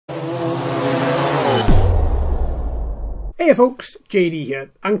Hey folks, JD here,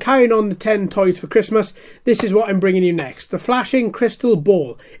 and carrying on the 10 toys for Christmas, this is what I'm bringing you next. The flashing crystal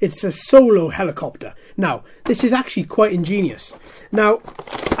ball. It's a solo helicopter. Now, this is actually quite ingenious. Now,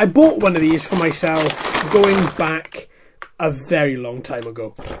 I bought one of these for myself going back a very long time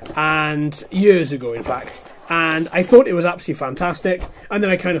ago, and years ago in fact. And I thought it was absolutely fantastic, and then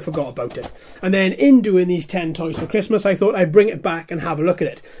I kind of forgot about it. And then in doing these 10 toys for Christmas, I thought I'd bring it back and have a look at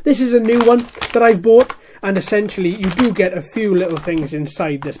it. This is a new one that I've bought, and essentially you do get a few little things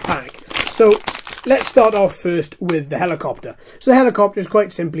inside this pack. So let's start off first with the helicopter. So the helicopter is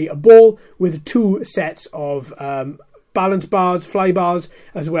quite simply a ball with two sets of balance bars, fly bars,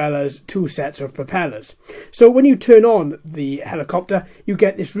 as well as two sets of propellers. So when you turn on the helicopter, you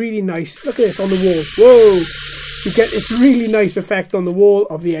get this really nice, look at this on the wall, whoa! You get this really nice effect on the wall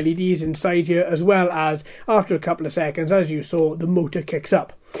of the LEDs inside here, as well as after a couple of seconds, as you saw, the motor kicks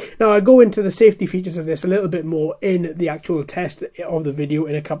up. Now I'll go into the safety features of this a little bit more in the actual test of the video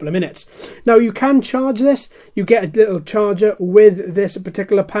in a couple of minutes. Now you can charge this, you get a little charger with this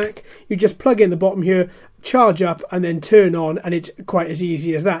particular pack. You just plug in the bottom here, charge up and then turn on, and it's quite as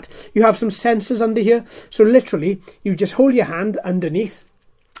easy as that. You have some sensors under here, so literally you just hold your hand underneath,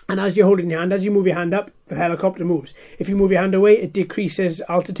 and as you're holding your hand, as you move your hand up, the helicopter moves. If you move your hand away, it decreases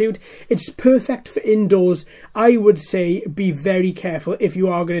altitude. It's perfect for indoors. I would say be very careful if you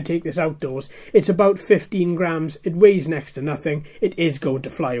are going to take this outdoors. It's about 15 grams. It weighs next to nothing. It is going to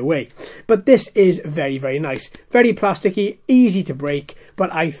fly away. But this is very, very nice. Very plasticky, easy to break,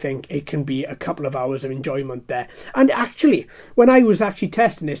 but I think it can be a couple of hours of enjoyment there. And actually, when I was actually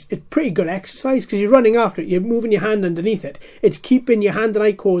testing this, it's pretty good exercise because you're running after it. You're moving your hand underneath it. It's keeping your hand and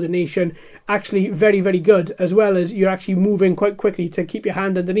eye coordination actually very, very good, as well as you're actually moving quite quickly to keep your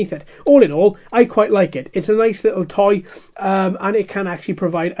hand underneath it. All in all, I quite like it. It's a nice little toy, and it can actually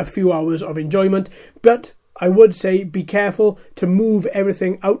provide a few hours of enjoyment, but I would say be careful to move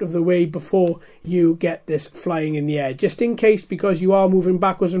everything out of the way before you get this flying in the air, just in case, because you are moving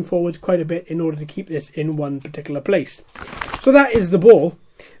backwards and forwards quite a bit in order to keep this in one particular place. So that is the ball.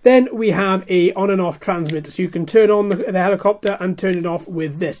 Then we have a on and off transmitter, so you can turn on the helicopter and turn it off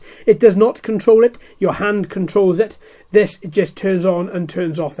with this. It does not control it, your hand controls it. This just turns on and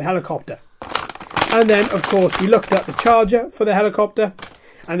turns off the helicopter. And then of course we looked at the charger for the helicopter,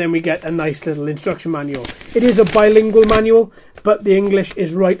 and then we get a nice little instruction manual. It is a bilingual manual, but the English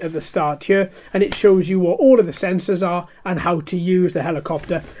is right at the start here, and it shows you what all of the sensors are and how to use the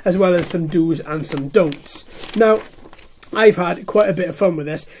helicopter, as well as some do's and some don'ts. Now, I've had quite a bit of fun with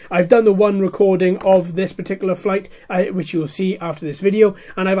this. I've done the one recording of this particular flight, which you'll see after this video,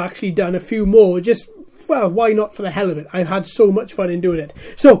 and I've actually done a few more, just, well, why not for the hell of it? I've had so much fun in doing it.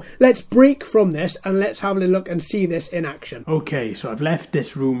 So let's break from this and let's have a look and see this in action. Okay, so I've left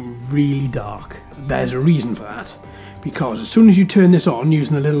this room really dark. There's a reason for that, because as soon as you turn this on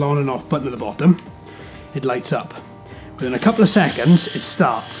using the little on and off button at the bottom, it lights up. Within a couple of seconds it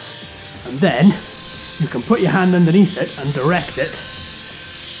starts, and then you can put your hand underneath it and direct it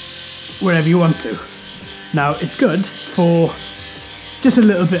wherever you want to. Now, it's good for just a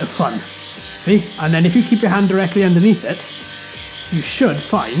little bit of fun, see? And then if you keep your hand directly underneath it, you should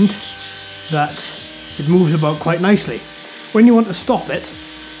find that it moves about quite nicely. When you want to stop it,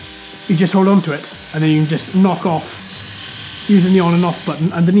 you just hold on to it, and then you can just knock off using the on and off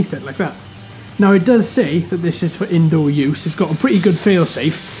button underneath it, like that. Now, it does say that this is for indoor use. It's got a pretty good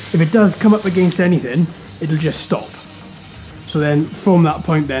fail-safe. If it does come up against anything, it'll just stop. So then, from that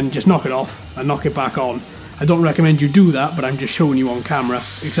point then, just knock it off and knock it back on. I don't recommend you do that, but I'm just showing you on camera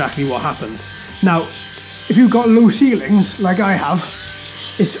exactly what happens. Now, if you've got low ceilings, like I have,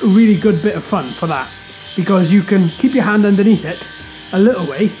 it's a really good bit of fun for that, because you can keep your hand underneath it a little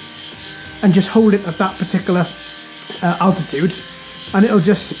way and just hold it at that particular altitude, and it'll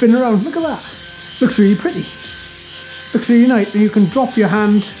just spin around. Look at that. Looks really pretty. Looks really nice. And you can drop your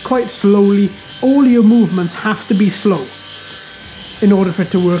hand quite slowly. All your movements have to be slow in order for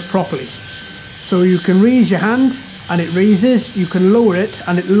it to work properly. So you can raise your hand and it raises, you can lower it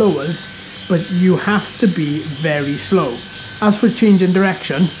and it lowers, but you have to be very slow. As for changing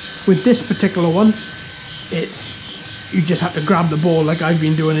direction, with this particular one, it's, you just have to grab the ball like I've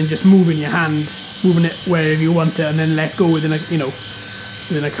been doing and just moving your hand, moving it wherever you want it, and then let go within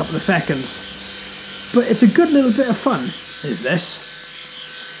within a couple of seconds. But it's a good little bit of fun, is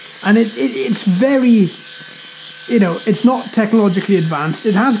this. And it's very, it's not technologically advanced.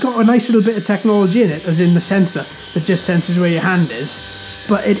 It has got a nice little bit of technology in it, as in the sensor that just senses where your hand is.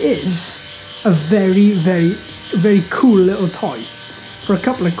 But it is a very, very, very cool little toy. For a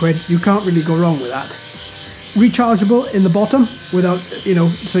couple of quid, you can't really go wrong with that. Rechargeable in the bottom, without,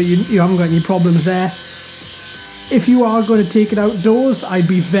 so you haven't got any problems there. if you are going to take it outdoors, I'd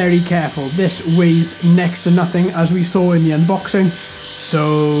be very careful. This weighs next to nothing, as we saw in the unboxing.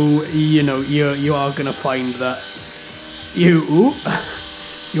 So, you know, you are going to find that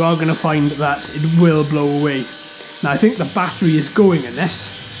you are going to find that it will blow away. Now, I think the battery is going in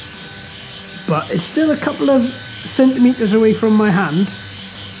this, but it's still a couple of centimeters away from my hand.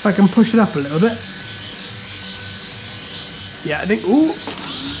 If I can push it up a little bit. Yeah, I think, ooh,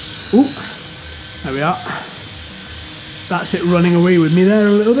 there we are. That's it running away with me there a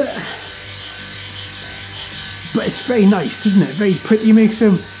little bit. But it's very nice, isn't it? Very pretty, makes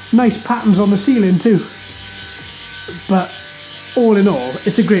some nice patterns on the ceiling too. But all in all,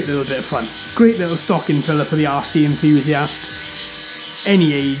 it's a great little bit of fun. Great little stocking filler for the RC enthusiast.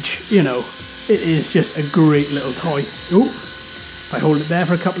 Any age, you know, it is just a great little toy. Oh, if I hold it there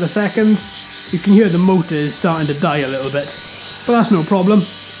for a couple of seconds, you can hear the motor is starting to die a little bit. But that's no problem,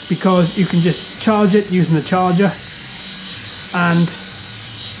 because you can just charge it using the charger and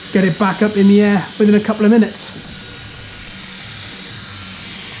get it back up in the air within a couple of minutes.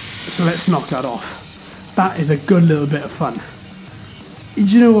 So let's knock that off. That is a good little bit of fun. Do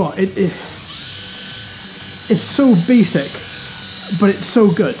you know what? It's so basic, but it's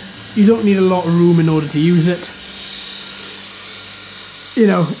so good. You don't need a lot of room in order to use it. You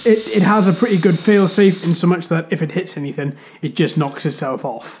know, it has a pretty good fail-safe in so much that if it hits anything, it just knocks itself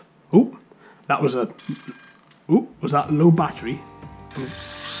off. Oh, that was a... Oh, was that low battery?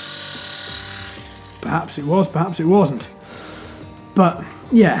 Perhaps it was, perhaps it wasn't. But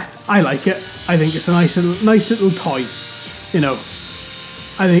yeah, I like it. I think it's a nice little toy. You know,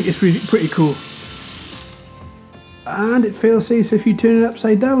 I think it's really pretty cool. And it fail-safes if you turn it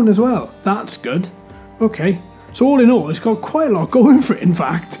upside down as well. That's good. Okay. So all in all, it's got quite a lot going for it, in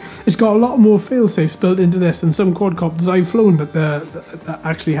fact. It's got a lot more fail-safes built into this than some quadcopters I've flown that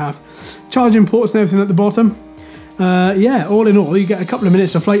actually have. Charging ports and everything at the bottom. Yeah, all in all, you get a couple of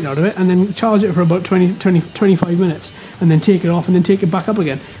minutes of flight out of it, and then charge it for about 25 minutes, and then take it off, and then take it back up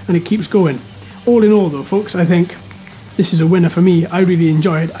again, and it keeps going. All in all, though, folks, I think this is a winner for me. I really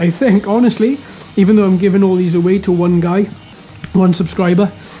enjoy it. I think, honestly, even though I'm giving all these away to one guy, one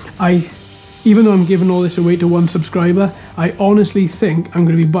subscriber, even though I'm giving all this away to one subscriber, I honestly think I'm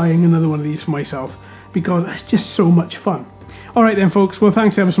going to be buying another one of these for myself, because it's just so much fun. Alright then folks, well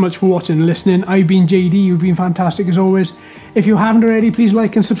thanks ever so much for watching and listening. I've been JD, you've been fantastic as always. If you haven't already, please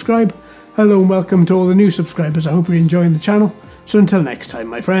like and subscribe. Hello and welcome to all the new subscribers. I hope you're enjoying the channel. So until next time,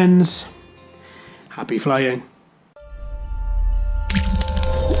 my friends, happy flying.